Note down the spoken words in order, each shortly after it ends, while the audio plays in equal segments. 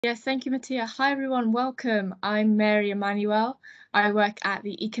Yes, thank you, Mattia. Hi, everyone. Welcome. I'm Mary Emmanuel. I work at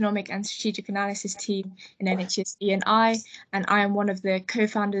the Economic and Strategic Analysis team in NHS-E&I, and I am one of the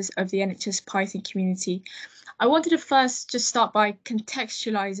co-founders of the NHS Python community. I wanted to first just start by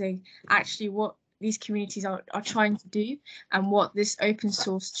contextualizing actually what these communities are trying to do and what this open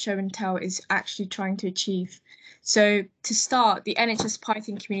source show and tell is actually trying to achieve. So to start, the NHS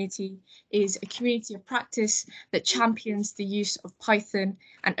Python community is a community of practice that champions the use of Python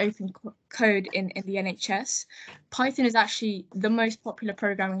and open code in the NHS. Python is actually the most popular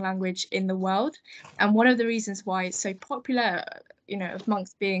programming language in the world. And one of the reasons why it's so popular,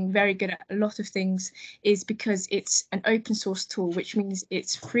 amongst being very good at a lot of things, is because it's an open source tool, which means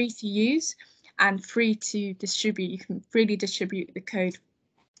it's free to use and free to distribute. You can freely distribute the code.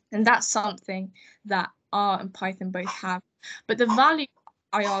 And that's something that R and Python both have. But the value,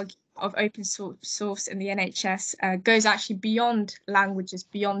 I argue, of open source in the NHS goes actually beyond languages,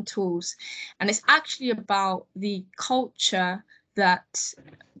 beyond tools. And it's actually about the culture that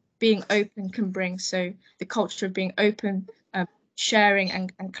being open can bring. So the culture of being open, sharing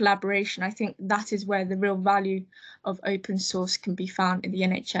and collaboration. I think that is where the real value of open source can be found in the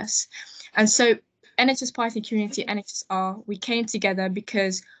NHS. And so NHS Python community, NHS-R, we came together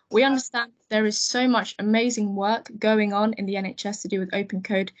because we understand there is so much amazing work going on in the NHS to do with open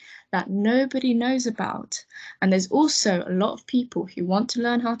code that nobody knows about. And there's also a lot of people who want to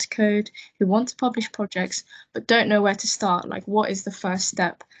learn how to code, who want to publish projects, but don't know where to start. Like, what is the first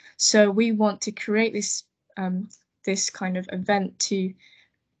step? So we want to create this kind of event to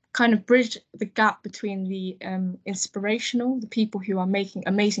kind of bridge the gap between the inspirational, the people who are making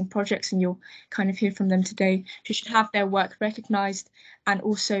amazing projects, and you'll kind of hear from them today, who should have their work recognized, and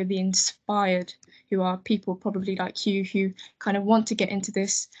also the inspired, who are people probably like you, who kind of want to get into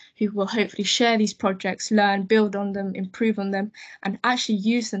this, who will hopefully share these projects, learn, build on them, improve on them, and actually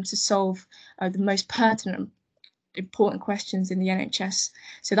use them to solve the most pertinent, important questions in the NHS.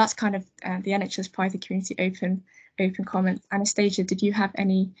 So that's kind of the NHS Python community open comments. Anastasia, did you have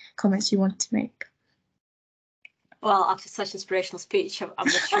any comments you wanted to make? Well, after such inspirational speech, I'm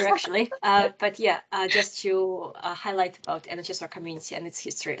not sure actually, but yeah, just to highlight about NHS-R community and its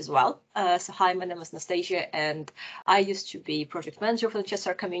history as well. So hi, my name is Anastasia, and I used to be project manager for the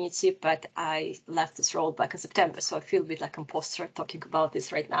NHS-R community, but I left this role back in September, so I feel a bit like an imposter talking about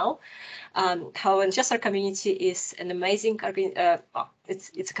this right now. How NHS-R community is an amazing,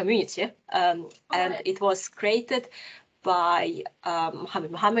 it's a community, and it was created by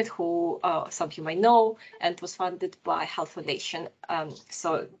Mohammed, who some of you might know, and was funded by Health Foundation.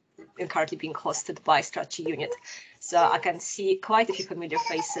 So currently being hosted by Strategy Unit. So I can see quite a few familiar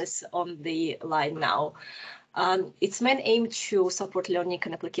faces on the line now. Its main aim to support learning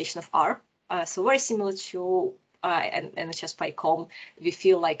and application of R. So very similar to NHS Pycom, we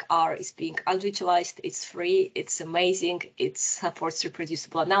feel like R is being underutilized. It's free, it's amazing, it supports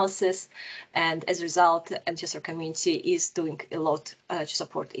reproducible analysis, and as a result, NHS-R community is doing a lot to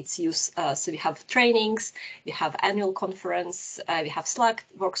support its use. So we have trainings, we have annual conference, we have Slack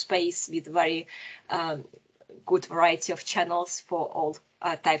workspace with very good variety of channels for all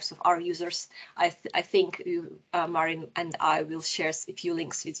types of R users. I think Marin and I will share a few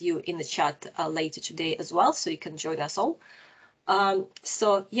links with you in the chat later today as well, so you can join us all.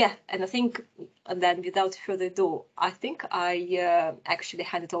 So yeah, and I think, and then without further ado, I think I actually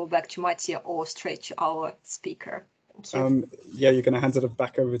hand it over back to Mattia or straight to our speaker. Yeah, you're going to hand it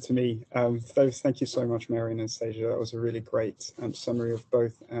back over to me. Thank you so much, Mary and Anastasia. That was a really great summary of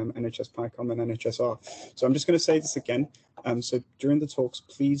both NHS Pycom and NHS-R. So I'm just going to say this again. So during the talks,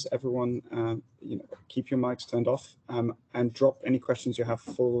 please, everyone, keep your mics turned off and drop any questions you have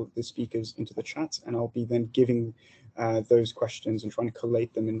for the speakers into the chat, and I'll be then giving those questions and trying to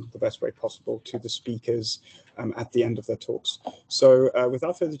collate them in the best way possible to the speakers at the end of their talks. So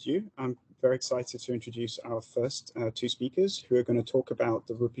without further ado, I'm very excited to introduce our first two speakers who are going to talk about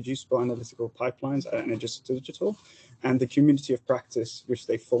the reproducible analytical pipelines at NHS-Digital and the community of practice which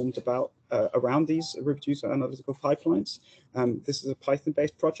they formed around these reproducible analytical pipelines. This is a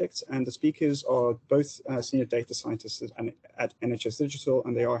Python-based project, and the speakers are both senior data scientists at NHS-Digital,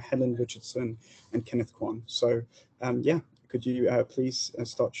 and they are Helen, Richardson, and Kenneth Quan. So yeah, could you please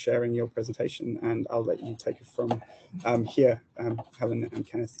start sharing your presentation, and I'll let you take it from here, Helen and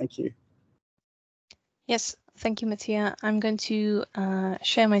Kenneth. Thank you. Yes, thank you, Mattia. I'm going to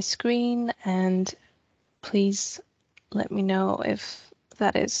share my screen, and please let me know if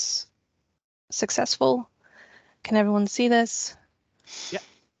that is successful. Can everyone see this? Yeah.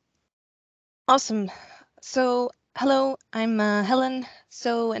 Awesome. So hello, I'm Helen.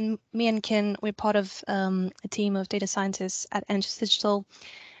 So, and me and Ken, we're part of a team of data scientists at NHS-Digital.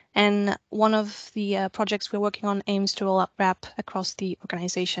 And one of the projects we're working on aims to roll out RAP across the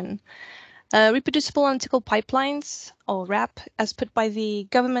organization. Reproducible analytical pipelines, or RAP, as put by the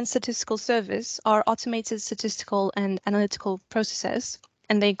Government Statistical Service, are automated statistical and analytical processes,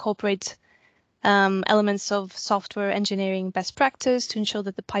 and they incorporate elements of software engineering best practice to ensure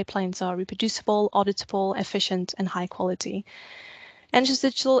that the pipelines are reproducible, auditable, efficient, and high quality.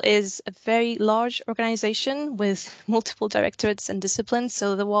 NHS-Digital is a very large organization with multiple directorates and disciplines,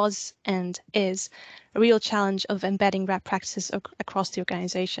 so there was and is a real challenge of embedding RAP practices across the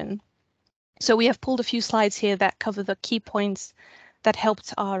organization. So we have pulled a few slides here that cover the key points that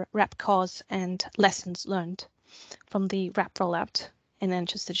helped our RAP cause and lessons learned from the RAP rollout in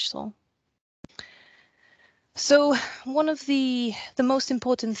NHS-Digital. So one of the most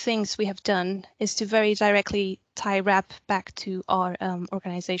important things we have done is to very directly tie RAP back to our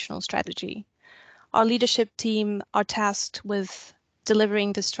organizational strategy. Our leadership team are tasked with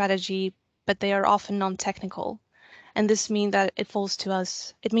delivering the strategy, but they are often non-technical. And this means that it falls to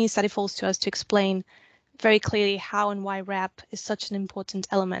us to explain very clearly how and why RAP is such an important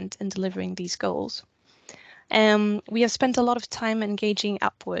element in delivering these goals. We have spent a lot of time engaging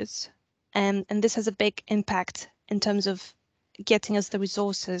upwards. And this has a big impact in terms of getting us the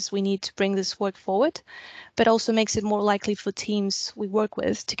resources we need to bring this work forward, but also makes it more likely for teams we work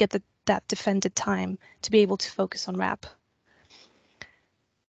with to get that defended time to be able to focus on RAP.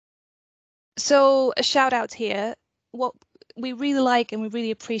 So a shout out here. What we really like and we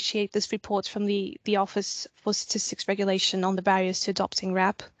really appreciate this report from the Office for Statistics Regulation on the barriers to adopting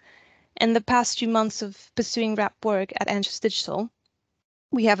RAP. In the past few months of pursuing RAP work at NHS-Digital,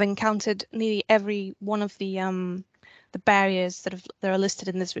 we have encountered nearly every one of the barriers that are listed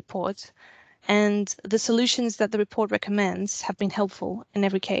in this report, and the solutions that the report recommends have been helpful in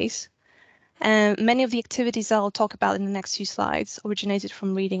every case. Many of the activities I'll talk about in the next few slides originated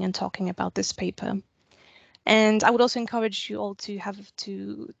from reading and talking about this paper. And I would also encourage you all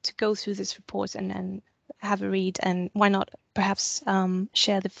to go through this report and have a read, and why not perhaps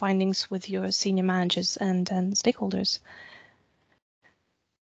share the findings with your senior managers and stakeholders.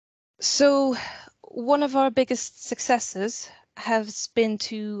 So one of our biggest successes has been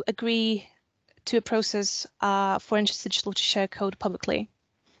to agree to a process for NHS-Digital to share code publicly.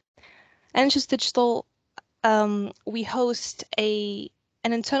 NHS-Digital, we host an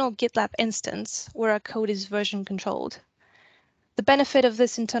internal GitLab instance where our code is version controlled. The benefit of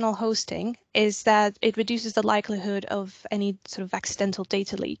this internal hosting is that it reduces the likelihood of any sort of accidental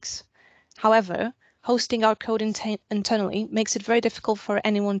data leaks. However, hosting our code internally makes it very difficult for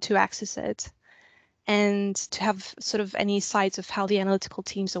anyone to access it and to have sort of any sight of how the analytical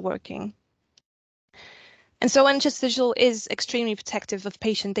teams are working. And so NHS-Digital is extremely protective of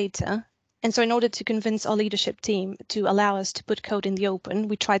patient data. And so in order to convince our leadership team to allow us to put code in the open,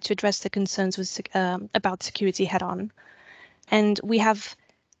 we tried to address the concerns about security head-on. And we have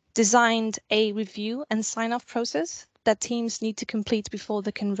designed a review and sign-off process that teams need to complete before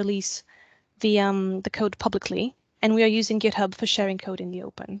they can release the code publicly, and we are using GitHub for sharing code in the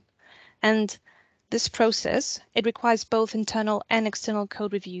open. And this process, it requires both internal and external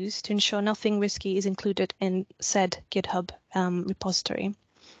code reviews to ensure nothing risky is included in said GitHub repository.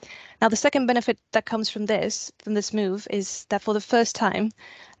 Now, the second benefit that comes from this move is that for the first time,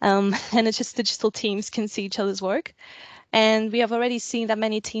 NHS-Digital teams can see each other's work. And we have already seen that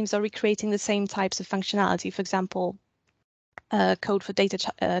many teams are recreating the same types of functionality, for example, code for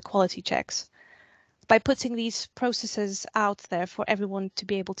data quality checks. By putting these processes out there for everyone to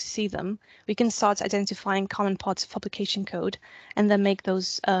be able to see them, we can start identifying common parts of publication code and then make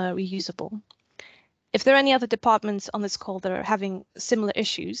those reusable. If there are any other departments on this call that are having similar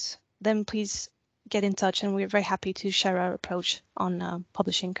issues, then please get in touch, and we're very happy to share our approach on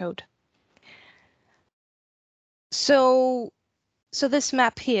publishing code. So this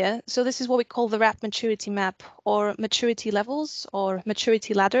map here, so this is what we call the RAP maturity map, or maturity levels, or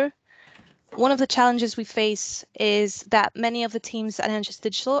maturity ladder. One of the challenges we face is that many of the teams at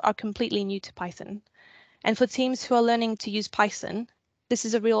NHS-Digital are completely new to Python. And for teams who are learning to use Python, this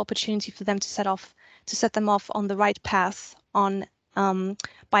is a real opportunity for them to set them off on the right path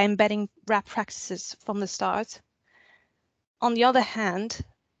by embedding RAP practices from the start. On the other hand,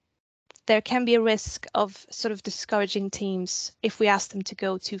 there can be a risk of sort of discouraging teams if we ask them to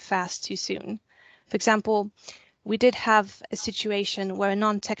go too fast too soon. For example, we did have a situation where a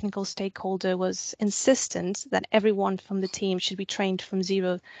non-technical stakeholder was insistent that everyone from the team should be trained from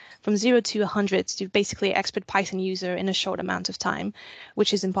zero to 100 to basically expert Python user in a short amount of time,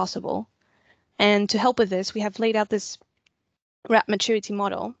 which is impossible. And to help with this, we have laid out this RAP maturity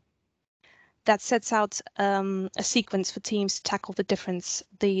model. that sets out a sequence for teams to tackle the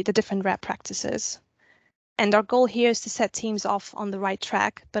different RAP practices. And our goal here is to set teams off on the right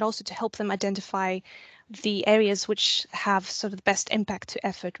track, but also to help them identify the areas which have sort of the best impact to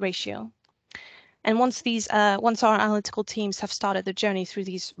effort ratio. And once our analytical teams have started their journey through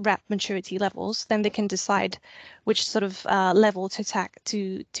these RAP maturity levels, then they can decide which sort of level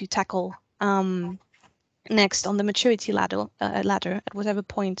to tackle next on the maturity ladder at whatever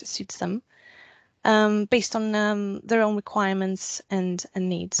point suits them, based on their own requirements and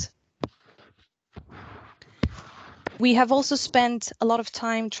needs. We have also spent a lot of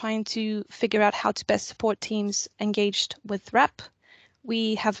time trying to figure out how to best support teams engaged with RAP.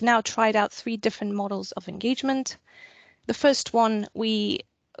 We have now tried out 3 different models of engagement. The first one, we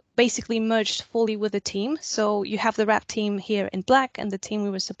basically merged fully with the team. So you have the RAP team here in black and the team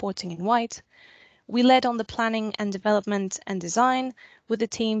we were supporting in white. We led on the planning and development and design, with the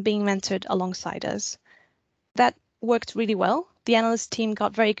team being mentored alongside us. That worked really well. The analyst team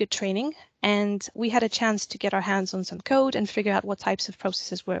got very good training, and we had a chance to get our hands on some code and figure out what types of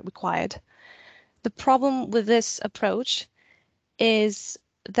processes were required. The problem with this approach is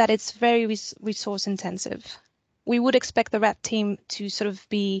that it's very resource intensive. We would expect the RAP team to sort of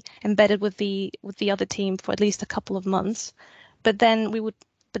be embedded with the other team for at least a couple of months, but then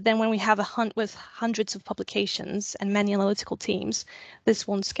when we have a hunt with hundreds of publications and many analytical teams, this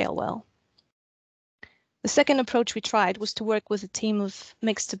won't scale well. The second approach we tried was to work with a team of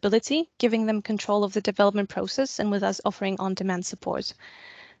mixed ability, giving them control of the development process and with us offering on-demand support.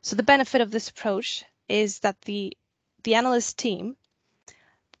 So the benefit of this approach is that the analyst team,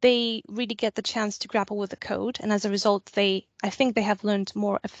 they really get the chance to grapple with the code, and as a result, I think they have learned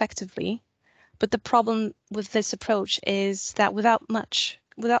more effectively. But the problem with this approach is that without much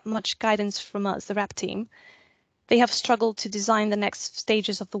guidance from us, the RAP team, they have struggled to design the next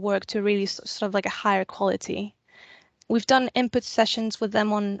stages of the work to really sort of like a higher quality. We've done input sessions with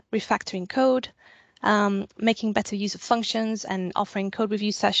them on refactoring code, making better use of functions and offering code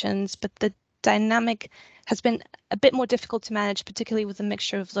review sessions, but the dynamic has been a bit more difficult to manage, particularly with a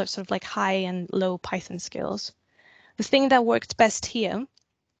mixture of sort of like high and low Python skills. The thing that worked best here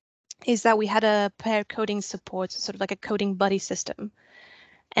is that we had a pair coding support, sort of like a coding buddy system.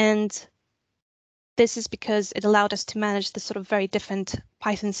 And this is because it allowed us to manage the sort of very different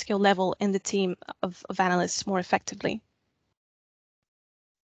Python skill level in the team of analysts more effectively.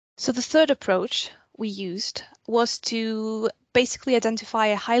 So the third approach we used was to basically identify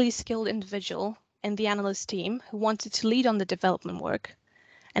a highly skilled individual in the analyst team who wanted to lead on the development work.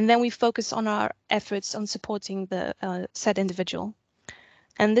 And then we focus on our efforts on supporting the said individual.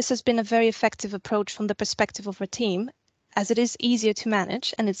 And this has been a very effective approach from the perspective of our team, as it is easier to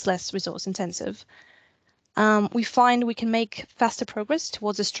manage and it's less resource intensive. We find we can make faster progress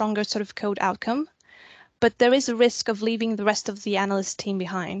towards a stronger sort of code outcome, but there is a risk of leaving the rest of the analyst team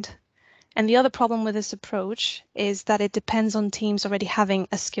behind. And the other problem with this approach is that it depends on teams already having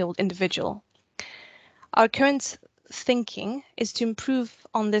a skilled individual. Our current thinking is to improve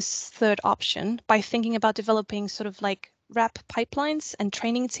on this third option by thinking about developing sort of like RAP pipelines and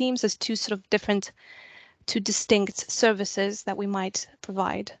training teams as two distinct services that we might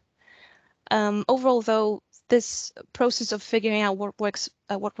provide. Overall, though, this process of figuring out what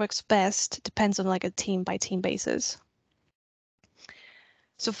works best depends on like a team by team basis.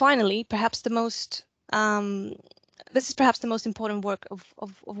 So finally, perhaps this is perhaps the most important work of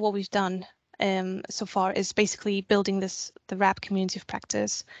what we've done so far is basically building the RAP community of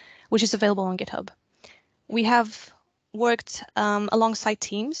practice, which is available on GitHub. We have worked alongside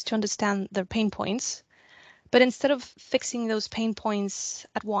teams to understand their pain points, but instead of fixing those pain points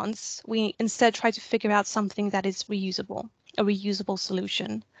at once, we instead try to figure out something that is reusable, a reusable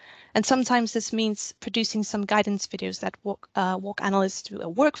solution. And sometimes this means producing some guidance videos that walk analysts through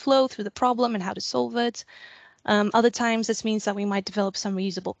a workflow, through the problem and how to solve it. Other times this means that we might develop some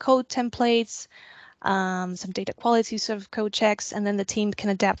reusable code templates, some data quality sort of code checks, and then the team can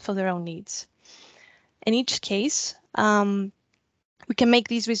adapt for their own needs. In each case, we can make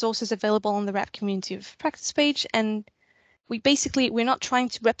these resources available on the RAP community of practice page, and we're not trying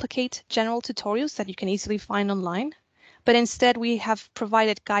to replicate general tutorials that you can easily find online, but instead we have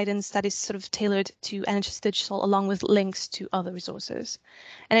provided guidance that is sort of tailored to NHS Digital along with links to other resources.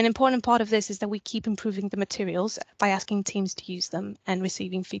 And an important part of this is that we keep improving the materials by asking teams to use them and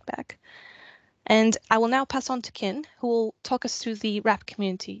receiving feedback. And I will now pass on to Kin, who will talk us through the RAP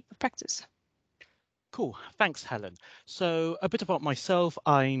community of practice. Cool, thanks, Helen. So a bit about myself.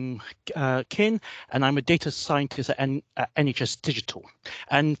 I'm Kin, and I'm a data scientist at NHS Digital.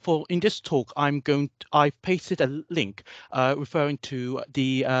 And in this talk, I've pasted a link referring to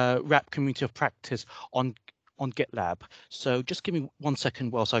the RAP community of practice on GitLab. So just give me 1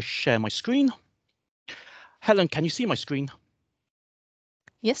 second whilst I share my screen. Helen, can you see my screen?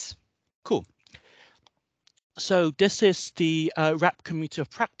 Yes. Cool. So this is the RAP community of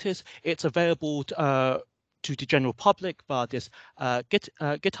practice. It's available to the general public via this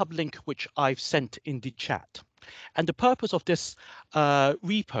GitHub link, which I've sent in the chat. And the purpose of this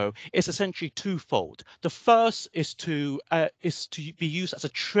repo is essentially twofold. The first is to be used as a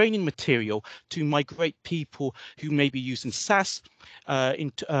training material to migrate people who may be using SAS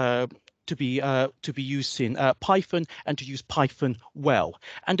to be used in Python and to use Python well.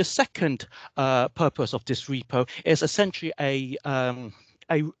 And the second purpose of this repo is essentially a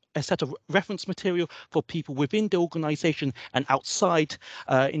set of reference material for people within the organization and outside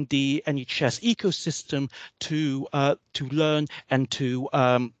in the NHS ecosystem to learn and to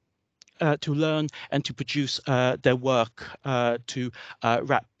produce their work to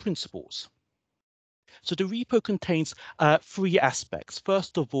RAP principles. So the repo contains 3 aspects.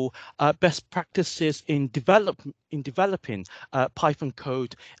 First of all, best practices in developing Python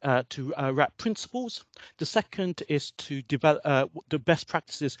code to RAP principles. The second is to develop the best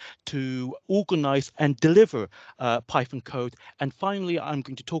practices to organize and deliver Python code. And finally, I'm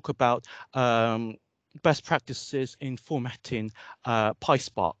going to talk about best practices in formatting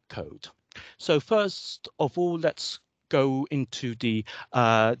PySpark code. So first of all, let's go into the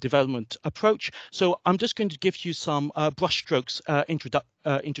development approach. So I'm just going to give you some brushstrokes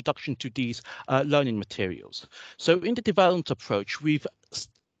introduction to these learning materials. So in the development approach, we've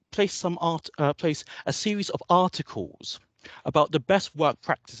placed a series of articles about the best work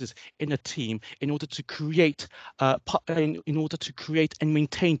practices in a team in order to create and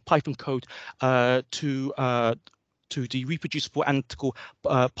maintain Python code to the reproducible analytical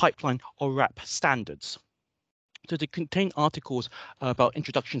pipeline or RAP standards. So they contain articles about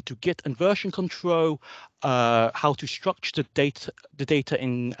introduction to Git and version control, how to structure the data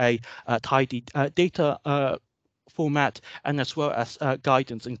in a tidy data format, and as well as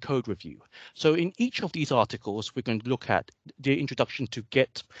guidance and code review. So in each of these articles, we're going to look at the introduction to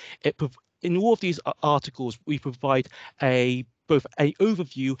Git. In all of these articles, we provide both an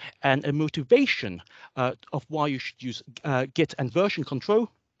overview and a motivation of why you should use Git and version control,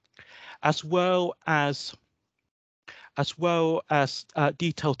 as well as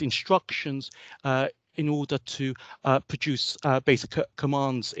detailed instructions in order to produce basic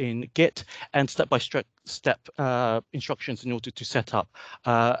commands in Git and step-by-step instructions in order to set up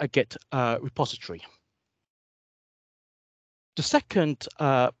a Git repository. The second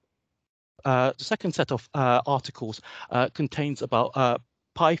set of articles contains about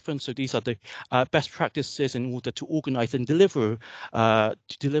Python. So these are the best practices in order to organize and deliver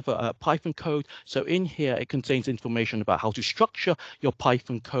Python code. So in here, it contains information about how to structure your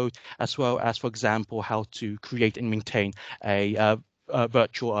Python code, as well as, for example, how to create and maintain a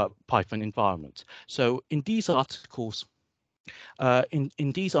virtual Python environment. So in these articles, again,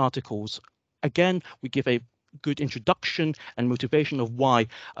 we give a good introduction and motivation of why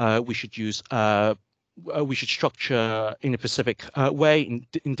we should use we should structure in a specific way, in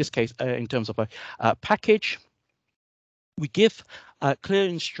this case, in terms of a package. We give clear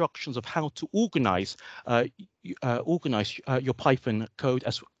instructions of how to organize your Python code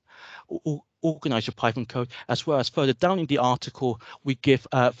as well as further down in the article, we give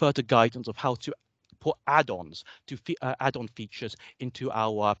further guidance of how to put add-ons to add-on features into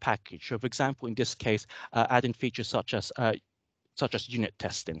our package. So, for example, in this case, add-in features such as unit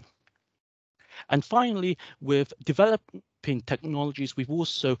testing. And finally, with developing technologies, we've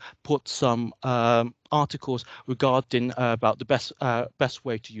also put some articles regarding about the best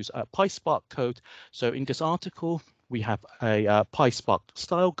way to use PySpark code. So in this article, we have a PySpark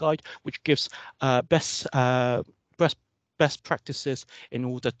style guide, which gives best practices in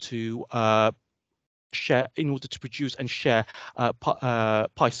order to produce and share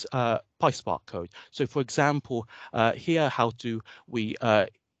PySpark code. So, for example, here, how do we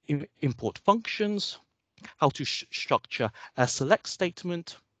import functions, how to structure a select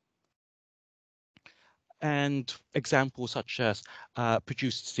statement, and examples such as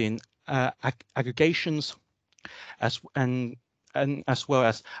producing aggregations, as well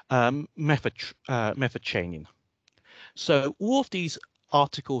as method chaining. So all of these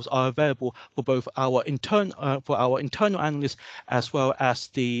articles are available for both our internal analysts as well as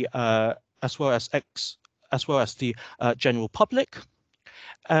the general public.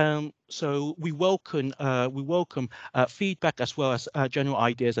 So we welcome feedback as well as general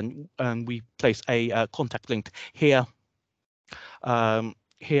ideas, and we place a contact link here to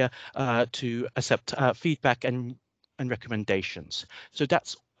accept feedback and recommendations. So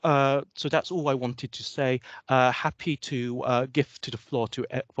that's all I wanted to say. Happy to give to the floor to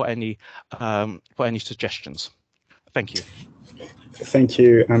for any suggestions. Thank you. Thank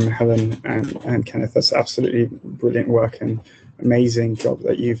you, Helen and Kenneth. That's absolutely brilliant work and amazing job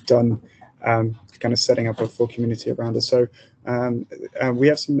that you've done, kind of setting up a full community around it. So we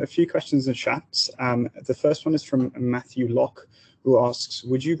have a few questions in chats. The first one is from Matthew Locke, who asks,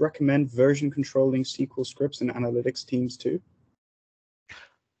 would you recommend version controlling SQL scripts in analytics teams too?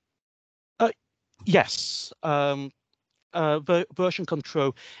 Yes. Version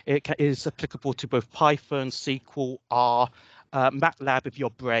control is applicable to both Python, SQL, R, MATLAB if you're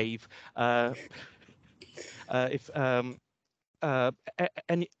brave. If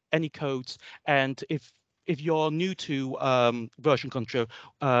any codes, and if you're new to version control,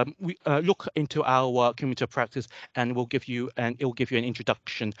 we look into our community of practice, and it'll give you an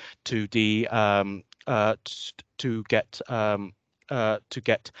introduction to the to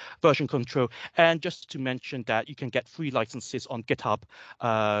get version control. And just to mention that you can get free licenses on GitHub,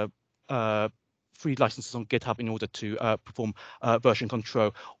 in order to perform version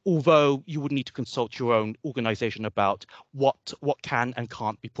control, although you would need to consult your own organization about what can and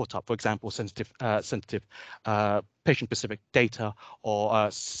can't be put up, for example, sensitive patient-specific data or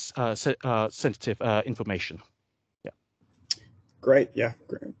sensitive information. Yeah. Great. Yeah,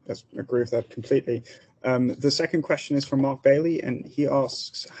 great. I agree with that completely. The second question is from Mark Bailey, and he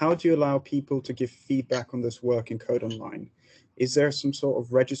asks, how do you allow people to give feedback on this work in Code Online? Is there some sort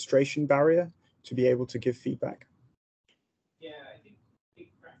of registration barrier to be able to give feedback? Yeah, I think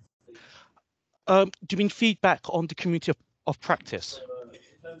do you mean feedback on the community of practice?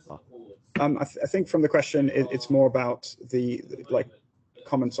 I think from the question, it's more about the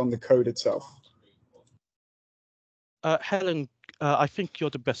comments on the code itself. Helen, I think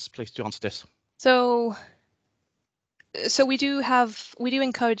you're the best place to answer this. So we do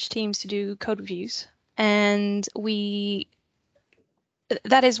encourage teams to do code reviews, and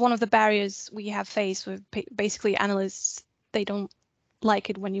that is one of the barriers we have faced with basically analysts. They don't like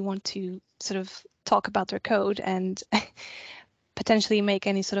it when you want to sort of talk about their code and potentially make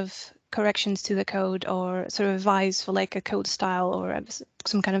any sort of corrections to the code or sort of advise for like a code style or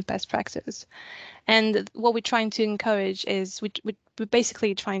some kind of best practice. And what we're trying to encourage is we're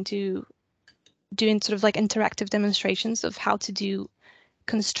basically trying to do sort of like interactive demonstrations of how to do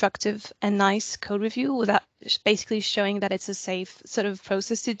constructive and nice code review without basically showing that it's a safe sort of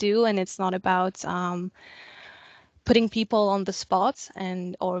process to do, and it's not about putting people on the spot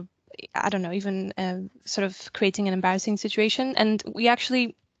or I don't know, even sort of creating an embarrassing situation. And we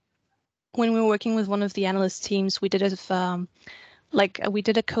actually, when we were working with one of the analyst teams, we did a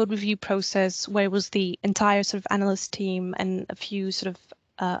code review process where it was the entire sort of analyst team and a few sort of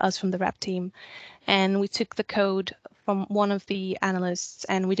us from the rep team, and we took the code from one of the analysts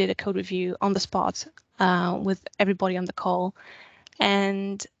and we did a code review on the spot with everybody on the call,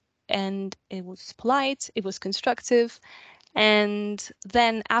 and it was polite, it was constructive. And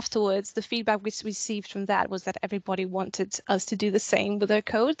then afterwards, the feedback we received from that was that everybody wanted us to do the same with their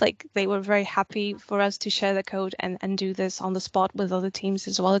code. Like, they were very happy for us to share the code and do this on the spot with other teams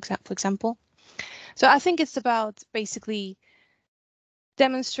as well, for example. So I think it's about basically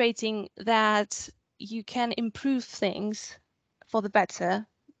demonstrating that you can improve things for the better,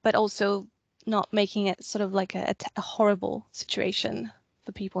 but also not making it sort of like a horrible situation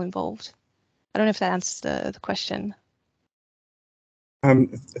for people involved. I don't know if that answers the question.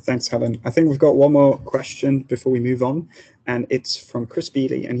 Thanks, Helen. I think we've got one more question before we move on, and it's from Chris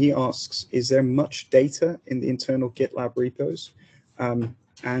Bealey, and he asks, is there much data in the internal GitLab repos?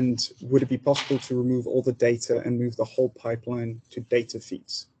 And would it be possible to remove all the data and move the whole pipeline to data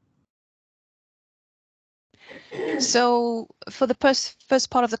feeds? So for the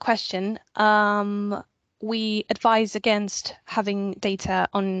first part of the question, we advise against having data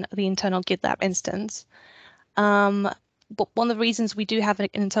on the internal GitLab instance. But one of the reasons we do have an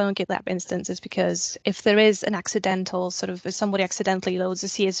internal GitLab instance is because if there is an accidental if somebody accidentally loads a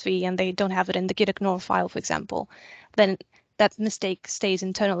CSV and they don't have it in the gitignore file, for example, then that mistake stays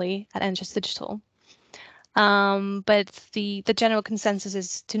internally at NHS Digital. But the general consensus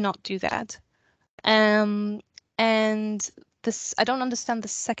is to not do that. And this, I don't understand the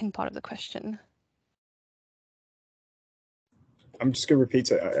second part of the question. I'm just going to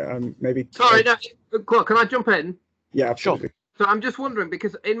repeat it. Maybe. Sorry, no, can I jump in? Yeah, absolutely. Sure. So I'm just wondering,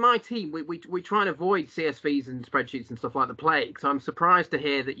 because in my team, we try and avoid CSVs and spreadsheets and stuff like the plague. So I'm surprised to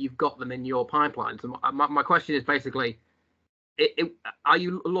hear that you've got them in your pipelines. And my question is basically, are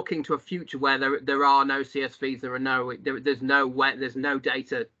you looking to a future where there are no CSVs, there's no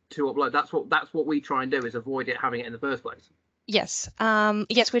data to upload? That's what we try and do, is avoid having it in the first place. Yes,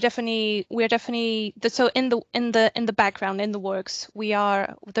 yes, we're definitely so in the background, in the works,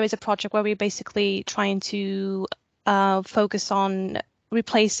 there is a project where we're basically trying to focus on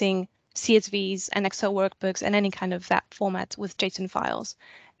replacing CSVs and Excel workbooks and any kind of that format with JSON files.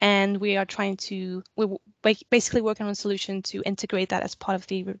 And we're basically working on a solution to integrate that as part of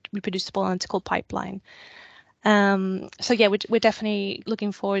the reproducible analytical pipeline. So yeah, we're definitely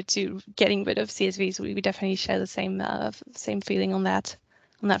looking forward to getting rid of CSVs. We definitely share the same feeling on that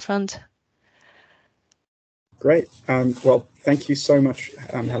front. Great. Well, thank you so much,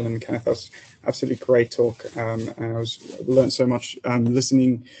 Helen and Kenneth. That was absolutely great talk. And I learned so much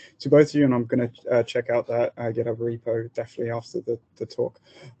listening to both of you, and I'm going to check out that GitHub repo definitely after the talk.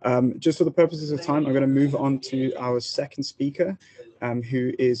 Just for the purposes of time, I'm going to move on to our second speaker,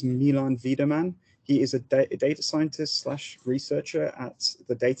 who is Milan Wiedemann. He is a data scientist / researcher at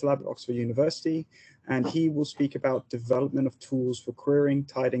the Data Lab at Oxford University, and he will speak about development of tools for querying,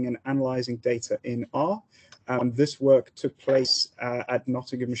 tidying, and analyzing data in R. This work took place at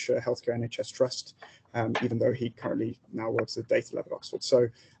Nottinghamshire Healthcare NHS Trust, even though he currently now works at Data Lab at Oxford. So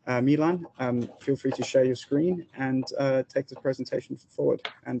Milan, feel free to share your screen and take the presentation forward.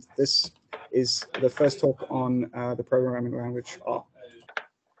 And this is the first talk on the programming language R.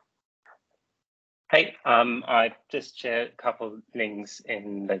 Hey, I just shared a couple of links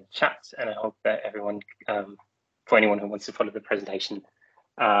in the chat, and I hope that everyone, for anyone who wants to follow the presentation,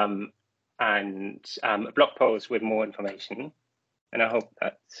 and a blog post with more information. And I hope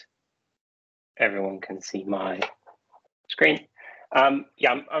that everyone can see my screen.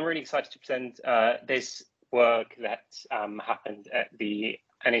 Yeah, I'm really excited to present this work that happened at the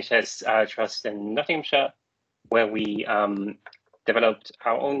NHS Trust in Nottinghamshire, where we developed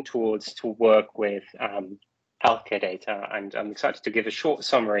our own tools to work with healthcare data. And I'm excited to give a short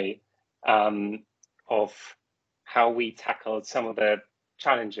summary of how we tackled some of the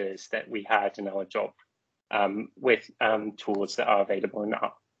challenges that we had in our job with tools that are available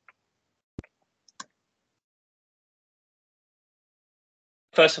now.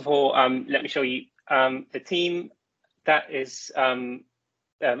 First of all, let me show you the team that is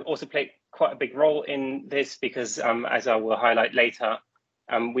also played quite a big role in this, because as I will highlight later,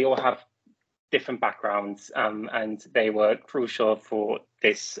 we all have different backgrounds, and they were crucial for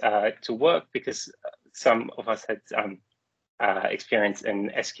this to work, because some of us had experience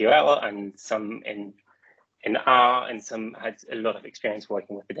in SQL and some in R, and some had a lot of experience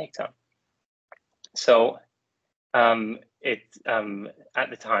working with the data. So at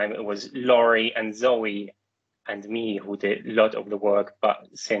the time, it was Laurie and Zoe and me who did a lot of the work, but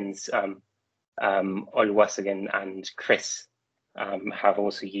since Oluwasegun and Chris have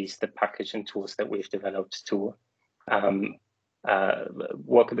also used the package and tools that we've developed to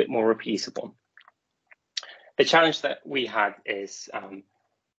work a bit more repeatable. The challenge that we had is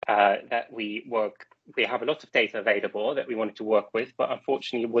that we have a lot of data available that we wanted to work with, but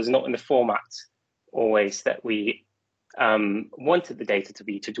unfortunately it was not in the format always that we wanted the data to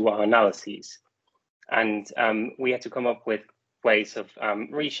be to do our analyses. And we had to come up with ways of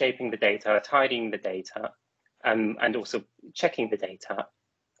reshaping the data, tidying the data, and also checking the data,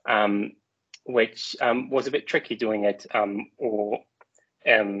 which was a bit tricky doing it or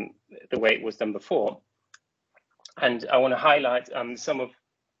the way it was done before. And I want to highlight some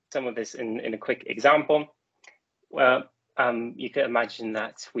of this in a quick example. Well, you can imagine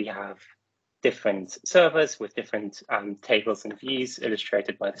that we have different servers with different tables and views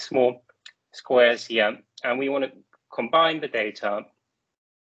illustrated by the small squares here, and we want to combine the data.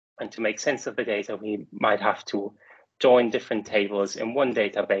 And to make sense of the data, we might have to join different tables in one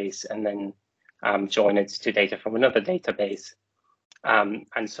database and then join it to data from another database,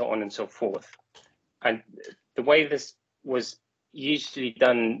 and so on and so forth. And the way this was usually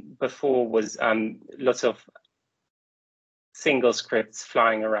done before was lots of single scripts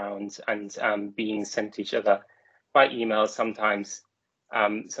flying around and being sent to each other by email. Sometimes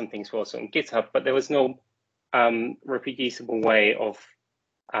some things were also on GitHub, but there was no reproducible way of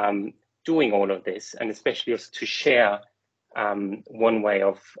doing all of this, and especially also to share one way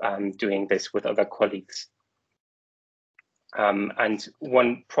of doing this with other colleagues. And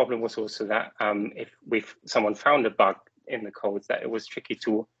one problem was also that if someone found a bug in the code, that it was tricky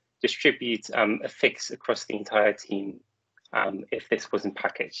to distribute a fix across the entire team if this wasn't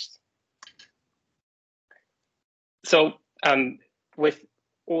packaged. So with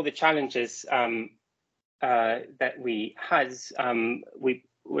all the challenges that we had,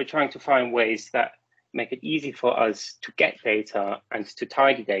 we're trying to find ways that make it easy for us to get data and to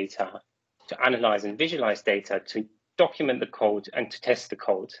tidy data, to analyze and visualize data, to document the code and to test the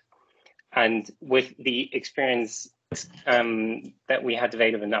code. And with the experience that we had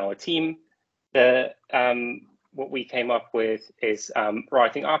available in our team, what we came up with is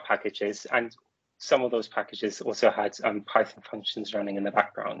writing R packages, and some of those packages also had Python functions running in the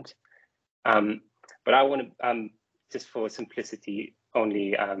background. But I want to, just for simplicity,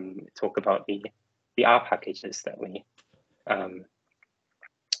 only talk about the R packages that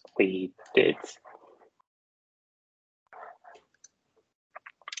we did.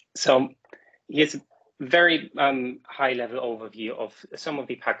 So here's a very high-level overview of some of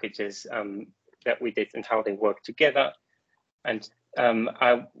the packages that we did and how they work together. And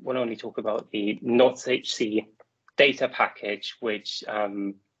I will only talk about the NHC data package, which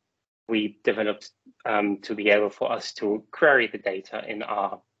we developed to be able for us to query the data in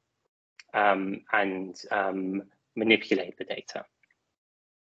R and manipulate the data.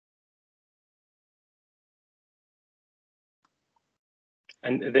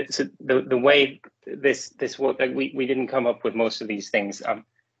 And the way this worked, like we didn't come up with most of these things.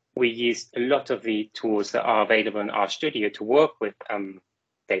 We used a lot of the tools that are available in RStudio to work with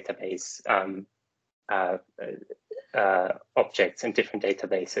database objects in different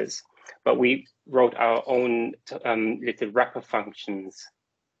databases. But we wrote our own little wrapper functions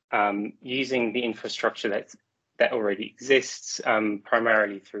using the infrastructure that already exists,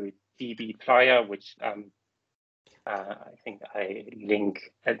 primarily through dbplyr, which I think I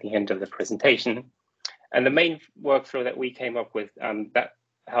link at the end of the presentation. And the main workflow that we came up with that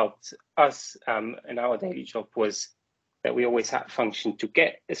helped us in our daily job was that we always had a function to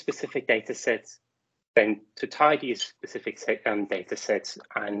get a specific data set, then to tidy a specific data set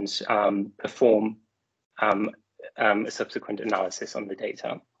and perform a subsequent analysis on the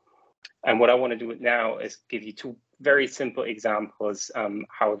data. And what I want to do now is give you two very simple examples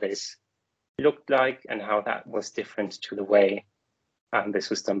how this looked like and how that was different to the way this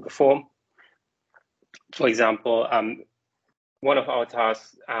was done before. For example, one of our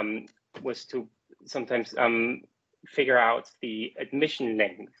tasks was to sometimes figure out the admission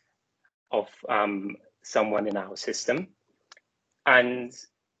length of someone in our system. And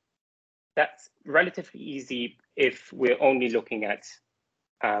that's relatively easy if we're only looking at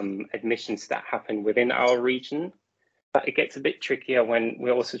admissions that happen within our region. But it gets a bit trickier when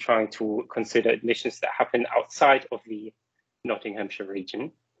we're also trying to consider admissions that happen outside of the Nottinghamshire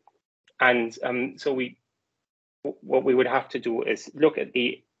region. And so what we would have to do is look at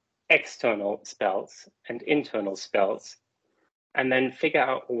the external spells and internal spells, and then figure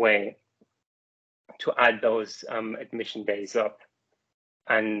out a way to add those admission days up.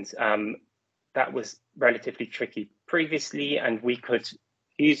 And that was relatively tricky previously, and we could,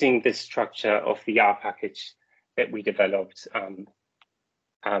 using this structure of the R package that we developed,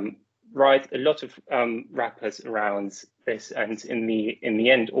 write a lot of wrappers around this. And in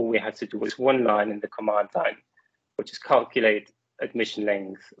the end, all we had to do was one line in the command line, which is calculate admission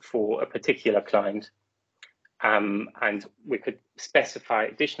length for a particular client. And we could specify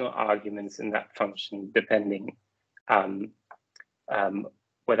additional arguments in that function, depending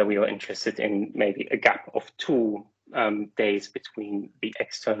whether we were interested in maybe a gap of 2 days between the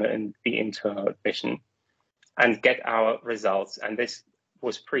external and the internal admission, and get our results. And this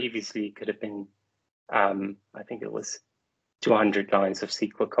was previously could have been, I think it was 200 lines of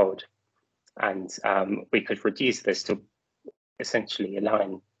SQL code. And we could reduce this to essentially a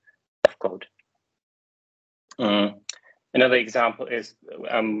line of code. Another example is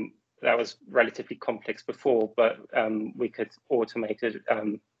that was relatively complex before, but we could automate it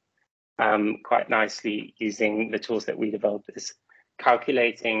quite nicely using the tools that we developed, is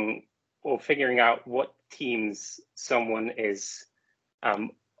calculating or figuring out what teams someone is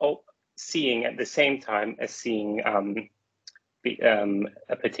seeing at the same time as seeing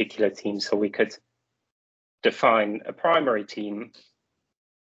a particular team. So we could define a primary team,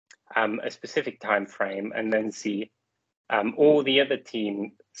 a specific time frame, and then see all the other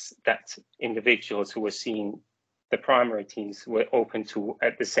teams that individuals who were seeing the primary teams were open to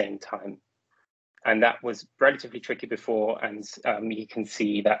at the same time. And that was relatively tricky before, and you can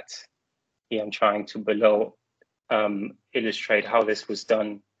see that here I'm trying to below illustrate how this was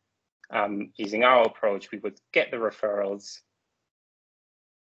done. Using our approach, we would get the referrals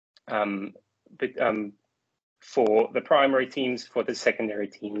for the primary teams, for the secondary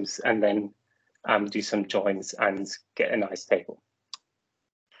teams, and then do some joins and get a nice table.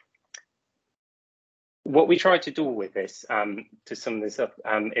 what we try to do with this, to sum this up,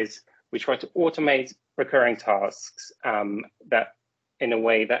 is we try to automate recurring tasks that in a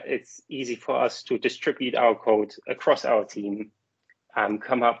way that it's easy for us to distribute our code across our team,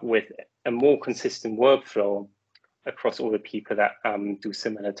 come up with a more consistent workflow across all the people that do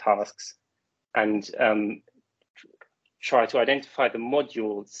similar tasks, and try to identify the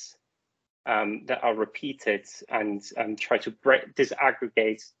modules that are repeated, and try to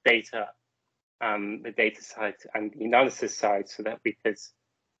disaggregate data, the data side and the analysis side, so that we could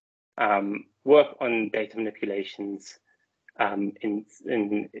work on data manipulations in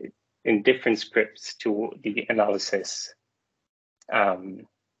different scripts to the analysis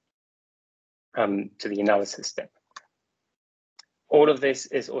step. All of this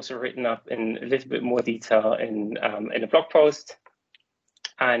is also written up in a little bit more detail in a blog post,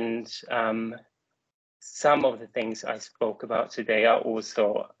 and some of the things I spoke about today are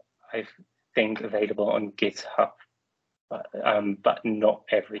also, I think, available on GitHub, but not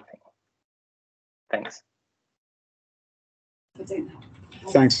everything. Thanks.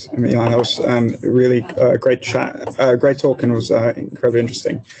 Thanks, Milan. That was really great chat, great talk, and it was incredibly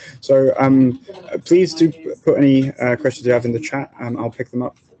interesting. So please do put any questions you have in the chat. I'll pick them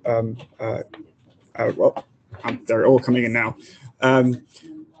up. Well, they're all coming in now.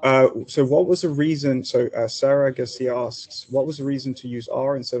 So what was the reason? So Sarah Garcia asks, what was the reason to use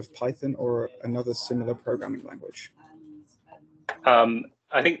R instead of Python or another similar programming language?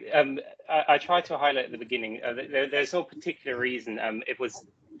 I think I tried to highlight at the beginning, there's no particular reason. It was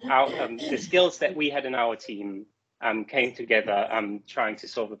the skills that we had in our team came together trying to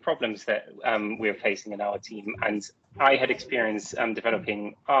solve the problems that we were facing in our team. And I had experience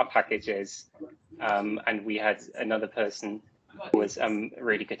developing R packages, and we had another person who was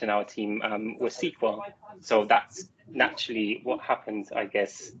really good in our team with SQL. So that's naturally what happened, I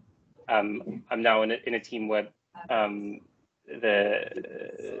guess. I'm now in a team where a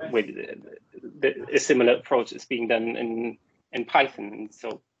similar approach is being done in Python.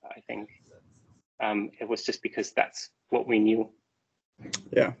 So I think it was just because that's what we knew.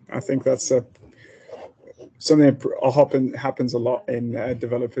 Yeah, I think that's something that happens a lot in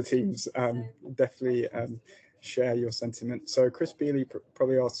developer teams. Definitely share your sentiment. So Chris Bealey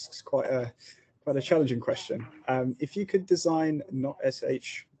probably asks quite a challenging question. If you could design not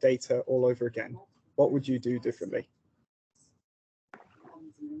SH data all over again, what would you do differently?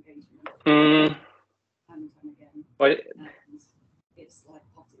 Well,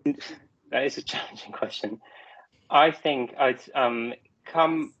 that is a challenging question. I think I'd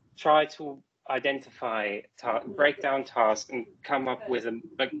try to identify, break down tasks and come up with a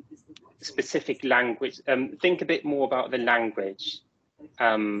specific language. Think a bit more about the language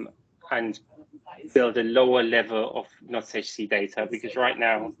and build a lower level of not HC data, because right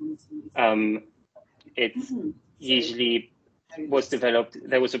now it usually was developed,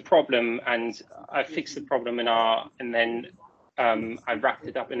 there was a problem and I fixed the problem in R, and then I wrapped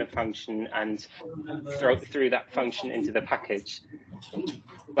it up in a function and threw that function into the package.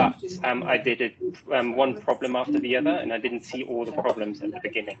 But I did it one problem after the other, and I didn't see all the problems at the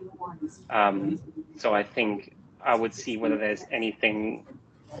beginning. So I think I would see whether there's anything,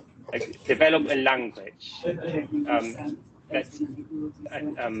 like develop a language that's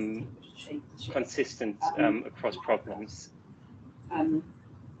consistent across problems. I'm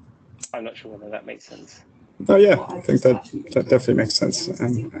not sure whether that makes sense. Oh yeah, I think that definitely makes sense.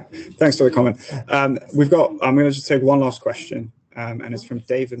 Thanks for the comment. I'm going to just take one last question, and it's from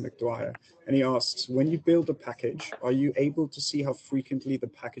David McDwyer, and he asks, when you build a package, are you able to see how frequently the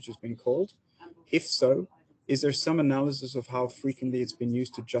package has been called? If so, is there some analysis of how frequently it's been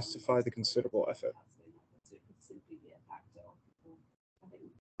used to justify the considerable effort?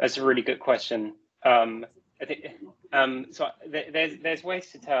 That's a really good question. I think so. There's ways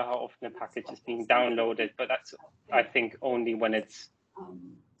to tell how often a package is being downloaded, but that's, I think, only when it's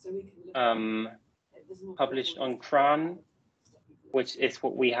published on CRAN, which is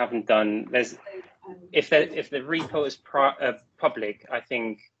what we haven't done. If the repo is public, I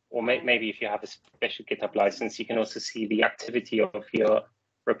think, or maybe if you have a special GitHub license, you can also see the activity of your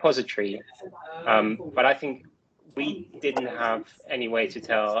repository. But I think we didn't have any way to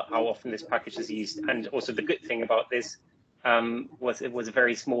tell how often this package is used. And also the good thing about this was it was a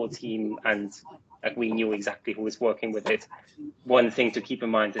very small team, and like we knew exactly who was working with it. One thing to keep in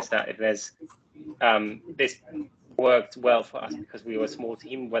mind is that if there's this worked well for us because we were a small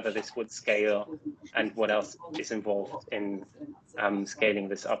team, whether this would scale and what else is involved in scaling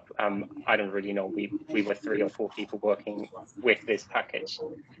this up, I don't really know. We were 3 or 4 people working with this package.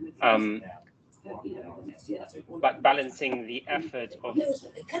 but balancing the effort of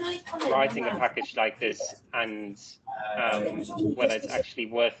writing a package like this and whether it's actually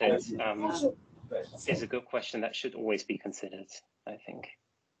worth it is a good question that should always be considered, I think.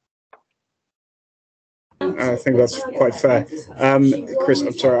 I think that's quite fair. Chris,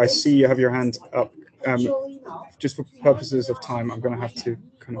 I'm sorry, I see you have your hand up. Just for purposes of time, I'm going to have to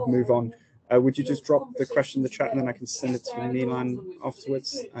kind of move on. Would you just drop the question in the chat and then I can send it to Milan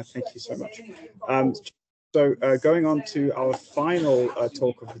afterwards? Thank you so much. So going on to our final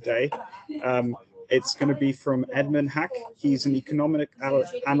talk of the day, it's going to be from Edmund Haacke. He's an economic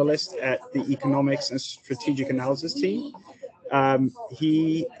analyst at the Economics and Strategic Analysis team.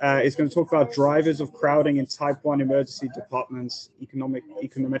 He is going to talk about drivers of crowding in type 1 emergency departments,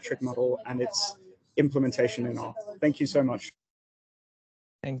 econometric model, and its implementation in R. Thank you so much.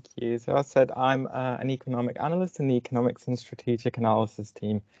 Thank you. So as I said, I'm an economic analyst in the Economics and Strategic Analysis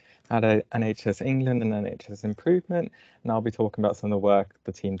team at NHS England and NHS Improvement, and I'll be talking about some of the work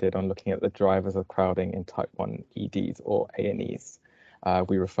the team did on looking at the drivers of crowding in type 1 EDs or A&Es.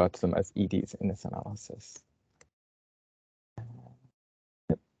 We refer to them as EDs in this analysis.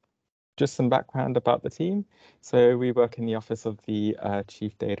 Just some background about the team. So we work in the office of the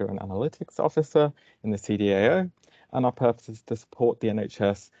Chief Data and Analytics Officer in the CDAO, and our purpose is to support the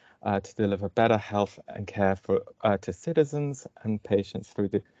NHS to deliver better health and care for to citizens and patients through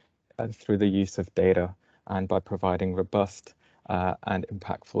the use of data and by providing robust and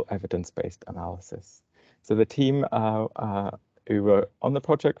impactful evidence-based analysis. So the team who were on the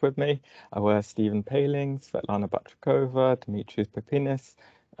project with me were Stephen Paling, Svetlana Batrakova, Dimitris Pepinis,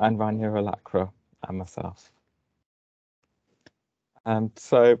 and Rania Alakra and myself.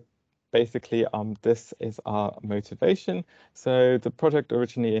 So basically, this is our motivation. So the project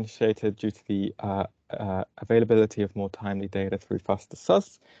originally initiated due to the availability of more timely data through faster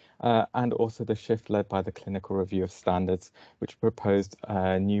SUS, and also the shift led by the clinical review of standards, which proposed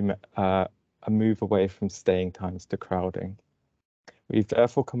a move away from staying times to crowding. We've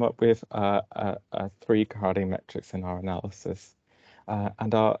therefore come up with 3 crowding metrics in our analysis.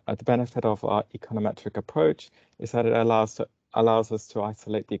 And the benefit of our econometric approach is that it allows us to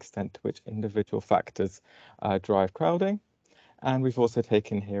isolate the extent to which individual factors drive crowding. And we've also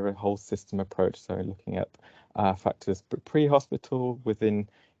taken here a whole system approach, so looking at factors pre-hospital, within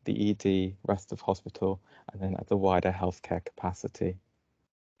the ED, rest of hospital, and then at the wider healthcare capacity.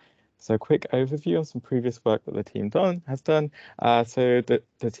 So a quick overview on some previous work that the team has done. So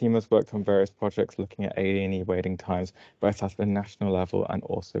the team has worked on various projects looking at A&E waiting times, both at the national level and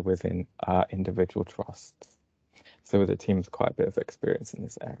also within individual trusts. So the team has quite a bit of experience in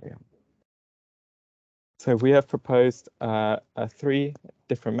this area. So we have proposed 3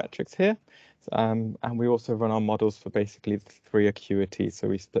 different metrics here. And we also run our models for basically 3 acuities. So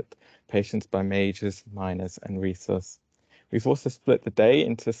we split patients by majors, minors, and resus. We've also split the day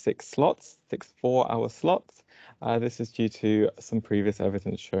into 6 slots, 6 4-hour slots. This is due to some previous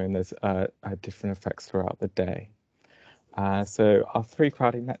evidence showing there's different effects throughout the day. So our 3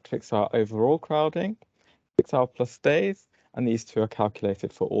 crowding metrics are overall crowding, 6-hour plus days, and these 2 are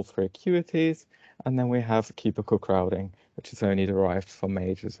calculated for all 3 acuities. And then we have cubicle crowding, which is only derived for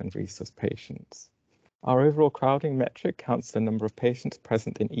majors and resus patients. Our overall crowding metric counts the number of patients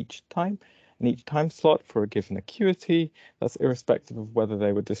present in each time slot for a given acuity. That's irrespective of whether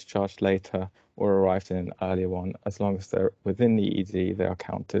they were discharged later or arrived in an earlier one. As long as they're within the ED, they are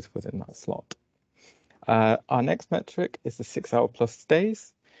counted within that slot. Our next metric is the 6-hour plus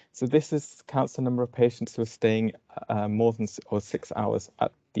stays. So this counts the number of patients who are staying more than 6 hours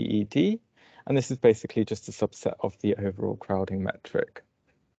at the ED. And this is basically just a subset of the overall crowding metric.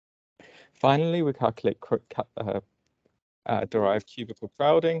 Finally, we calculate derived cubicle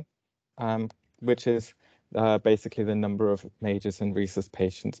crowding, which is basically the number of majors and resus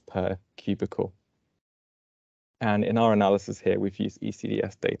patients per cubicle. And in our analysis here, we've used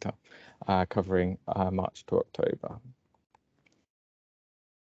ECDS data covering March to October.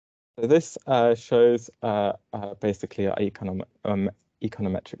 So this shows basically our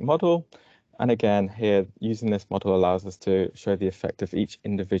econometric model. And again, here, using this model allows us to show the effect of each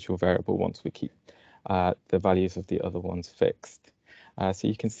individual variable once we keep the values of the other ones fixed. So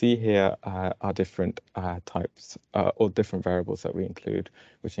you can see here our different types or different variables that we include,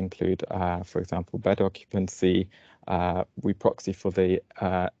 which include, for example, bed occupancy. We proxy for the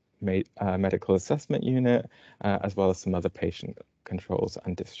medical assessment unit, as well as some other patient controls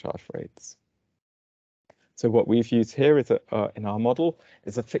and discharge rates. So what we've used here is in our model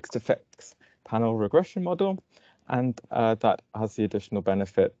is a fixed effects panel regression model, and that has the additional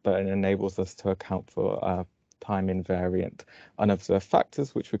benefit that it enables us to account for time invariant unobserved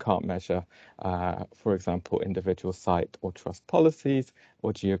factors which we can't measure, for example, individual site or trust policies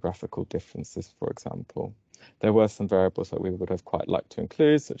or geographical differences, for example. There were some variables that we would have quite liked to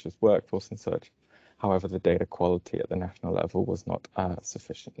include, such as workforce and such. However, the data quality at the national level was not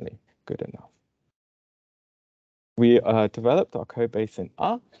sufficiently good enough. We developed our code base in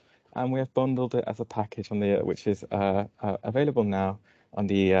R, and we have bundled it as a package on the which is available now on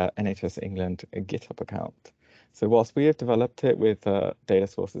the NHS England GitHub account. So whilst we have developed it with data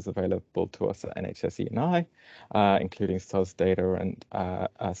sources available to us at NHS E&I, including SUS data and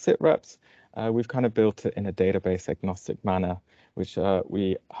SITREPs, we've kind of built it in a database agnostic manner, which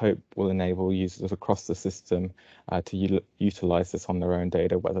we hope will enable users across the system to utilize this on their own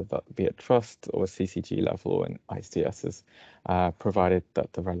data, whether that be at trust or CCG level or in ICSs, provided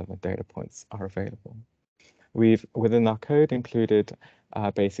that the relevant data points are available. We've, within our code, included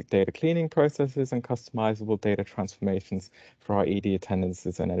basic data cleaning processes and customizable data transformations for our ED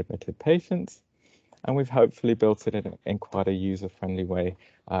attendances and admitted patients. And we've hopefully built it in quite a user-friendly way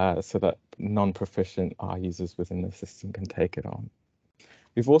so that non-proficient users within the system can take it on.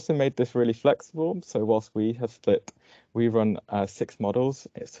 We've also made this really flexible. So whilst we have we run 6 models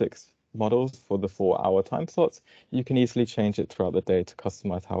for the 4-hour time slots. You can easily change it throughout the day to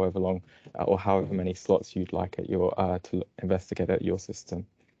customize however long or however many slots you'd like at your to investigate at your system.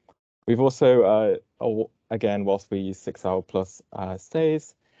 We've also, again, whilst we use 6-hour plus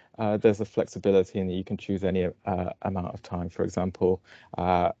stays, there's a flexibility in that you can choose any amount of time. For example,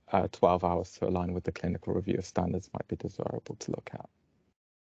 12 hours to align with the clinical review of standards might be desirable to look at.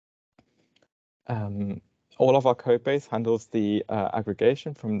 All of our code base handles the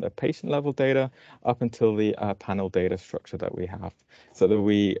aggregation from the patient level data up until the panel data structure that we have, so that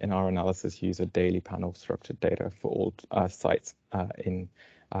we, in our analysis, use a daily panel structured data for all sites in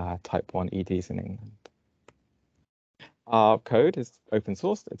type 1 EDs in England. Our code is open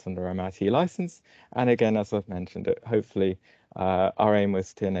source, it's under MIT license, and again, as I've mentioned, hopefully our aim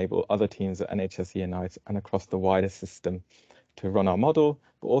was to enable other teams at NHS E&I and across the wider system to run our model,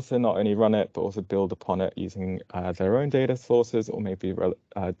 but also not only run it, but also build upon it using their own data sources or maybe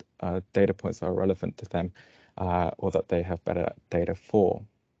data points that are relevant to them or that they have better data for.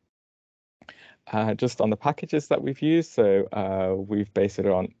 Just on the packages that we've used, so we've based it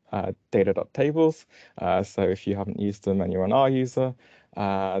on data.tables. So if you haven't used them and you're an R user,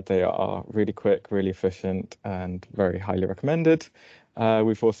 they are really quick, really efficient, and very highly recommended.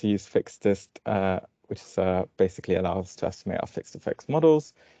 We've also used fixedist, which basically allows us to estimate our fixed effects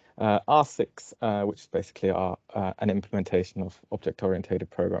models. R6, which is basically an implementation of object-oriented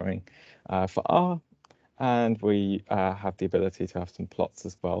programming for R. And we have the ability to have some plots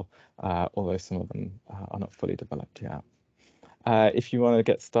as well, although some of them are not fully developed yet. If you want to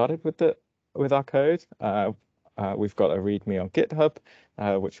get started with our code, we've got a README on GitHub,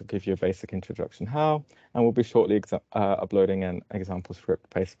 which will give you a basic introduction how, and we'll be shortly uploading an example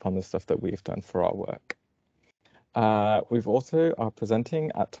script based upon the stuff that we've done for our work. We've also are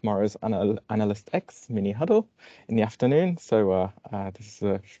presenting at tomorrow's Analyst X mini huddle in the afternoon. So this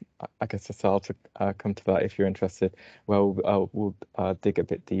is I guess a sell to come to that if you're interested. Well, we'll dig a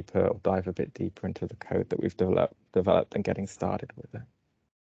bit deeper or dive a bit deeper into the code that we've developed and getting started with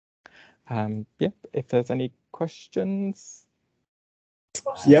it. Yeah, if there's any questions.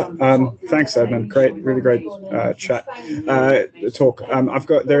 Yeah, thanks, Edmund. Great, really great chat talk.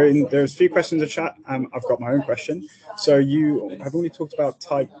 There's a few questions in the chat. I've got my own question. So you have only talked about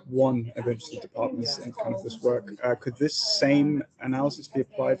type 1 emergency departments in kind of this work. Could this same analysis be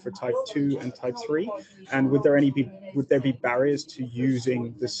applied for type 2 and type 3? And would there be barriers to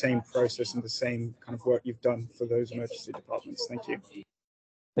using the same process and the same kind of work you've done for those emergency departments? Thank you.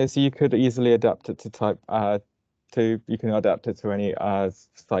 Yeah, so you could easily adapt it to type 2. You can adapt it to any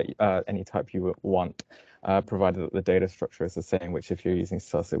site, any type you want, provided that the data structure is the same, which if you're using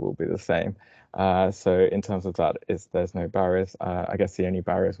SUS, it will be the same. So in terms of that, there's no barriers. I guess the only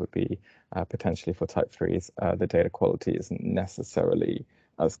barriers would be potentially for type 3s. The data quality isn't necessarily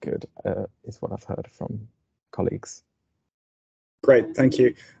as good, is what I've heard from colleagues. Great, thank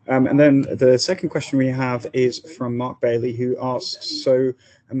you. And then the second question we have is from Mark Bailey, who asks, so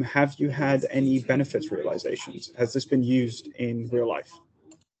have you had any benefits realizations? Has this been used in real life?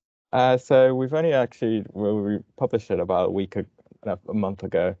 So we've only actually, we published it about a month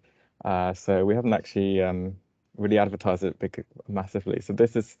ago. So we haven't actually really advertised it massively. So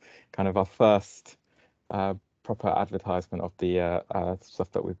this is kind of our first proper advertisement of the stuff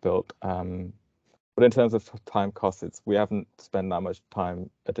that we've built. But in terms of time costs, we haven't spent that much time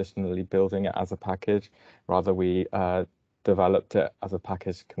additionally building it as a package. Rather, we developed it as a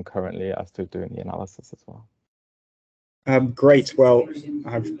package concurrently as to doing the analysis as well. Great. Well,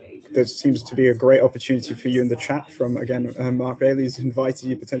 there seems to be a great opportunity for you in the chat from, again, Mark Bailey's invited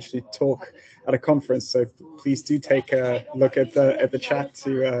you potentially talk at a conference. So please do take a look at the chat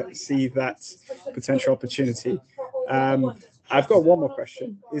to see that potential opportunity. I've got one more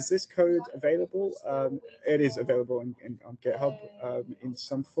question. Is this code available? It is available on GitHub in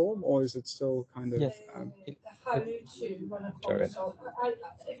some form, or is it still kind of? Yes,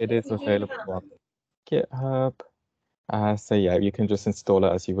 it is available on GitHub. So yeah, you can just install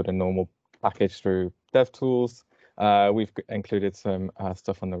it as you would a normal package through DevTools. We've included some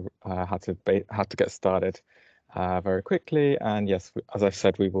stuff on the how to get started very quickly. And yes, as I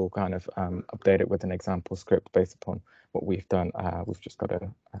said, we will kind of update it with an example script based upon what we've done. We've just got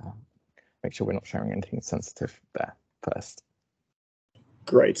to make sure we're not sharing anything sensitive there first.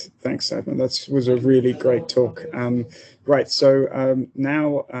 Great, thanks, Edmund. That was a really great talk. Right, so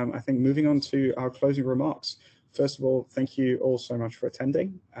now I think moving on to our closing remarks. First of all, thank you all so much for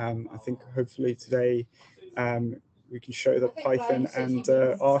attending. I think hopefully today we can show that Python and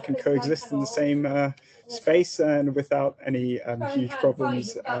R can coexist in the same space and without any huge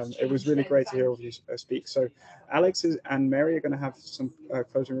problems. It was really great to hear all of you speak. So Alex and Mary are going to have some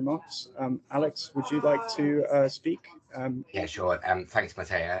closing remarks. Alex, would you like to speak? Yeah, sure. Thanks,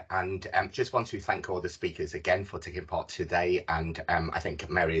 Matteo. And just want to thank all the speakers again for taking part today. And I think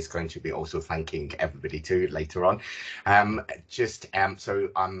Mary is going to be also thanking everybody too later on. So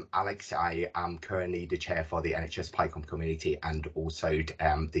I'm Alex. I am currently the chair for the NHS Pycom community and also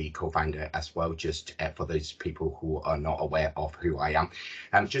the co-founder as well, just for those people who are not aware of who I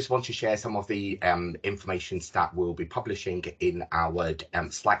am. Just want to share some of the information that we'll be publishing in our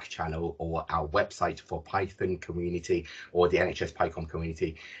Slack channel or our website for Python community or the NHS Pycom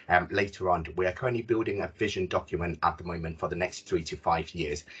community later on. We are currently building a vision document at the moment for the next 3 to 5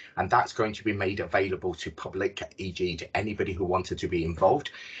 years, and that's going to be made available to public, e.g. to anybody who wanted to be involved.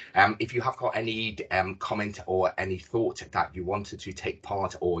 If you have got any comment or any thought that you wanted to take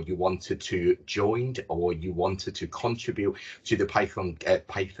part or you wanted to join or you wanted to contribute to the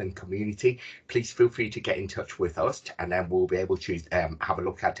Python community, please feel free to get in touch with us, and then we'll be able to have a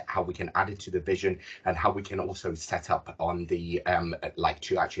look at how we can add it to the vision and how we can also set up on the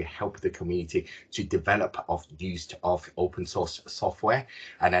to actually help the community to develop use of open source software,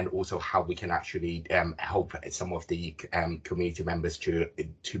 and then also how we can actually help some of the community members to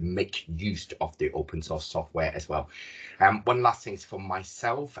make use of the open source software as well. One last thing for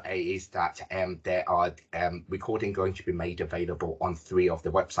myself is that there are recording going to be made available on 3 of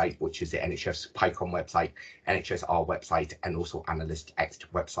the websites, which is the NHS Pycom website, NHS-R website, and also Analytical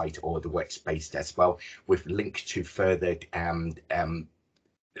website or the workspace as well, with link to further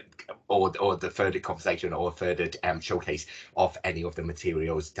or the further conversation or further showcase of any of the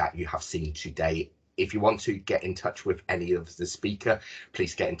materials that you have seen today. If you want to get in touch with any of the speaker,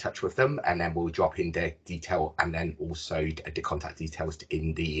 please get in touch with them, and then we'll drop in their detail and then also the contact details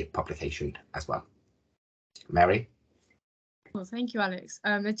in the publication as well. Mary? Well, thank you, Alex.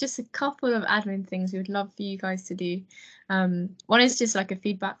 There's just a couple of admin things we would love for you guys to do. One is just like a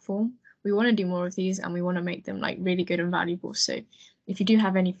feedback form. We want to do more of these and we want to make them like really good and valuable. So if you do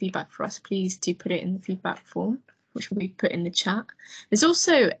have any feedback for us, please do put it in the feedback form, which will be put in the chat. There's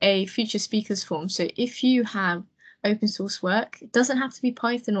also a future speakers form. So if you have open source work, it doesn't have to be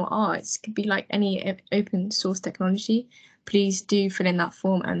Python or R, it could be like any open source technology. Please do fill in that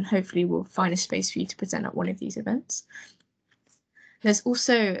form and hopefully we'll find a space for you to present at one of these events. There's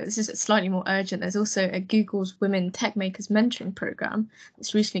also, this is slightly more urgent, there's also a Google's Women Tech Makers mentoring program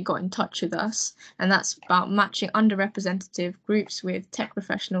that's recently got in touch with us, and that's about matching underrepresented groups with tech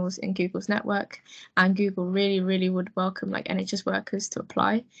professionals in Google's network, and Google really would welcome like NHS workers to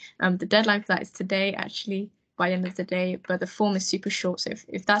apply. The deadline for that is today, actually, by the end of the day, but the form is super short, so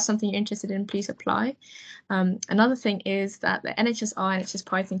if that's something you're interested in, please apply. Another thing is that the NHS-R NHS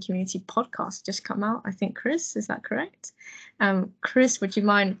Python community podcast just come out. I think, Chris, is that correct? Chris, would you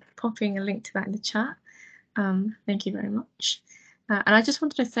mind popping a link to that in the chat? Thank you very much. And I just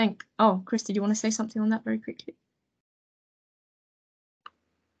wanted to thank, oh, Chris, did you want to say something on that very quickly?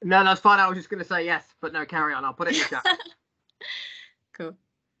 No, that's fine. I was just going to say yes, but no, carry on. I'll put it in the chat. Cool.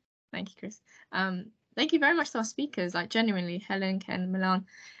 Thank you, Chris. Thank you very much to our speakers, like genuinely, Helen, Ken, Milan,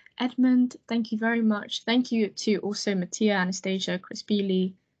 Edmund, thank you very much. Thank you to also Mattia, Anastasia, Chris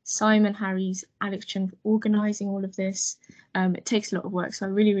Bealey, Simon Harries, Alex Chen for organising all of this. It takes a lot of work, so I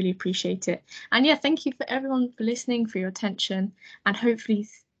really appreciate it. And yeah, thank you for everyone for listening, for your attention, and hopefully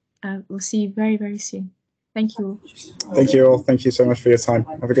we'll see you very soon. Thank you all. Thank you all. Thank you so much for your time.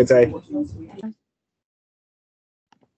 Have a good day. Bye.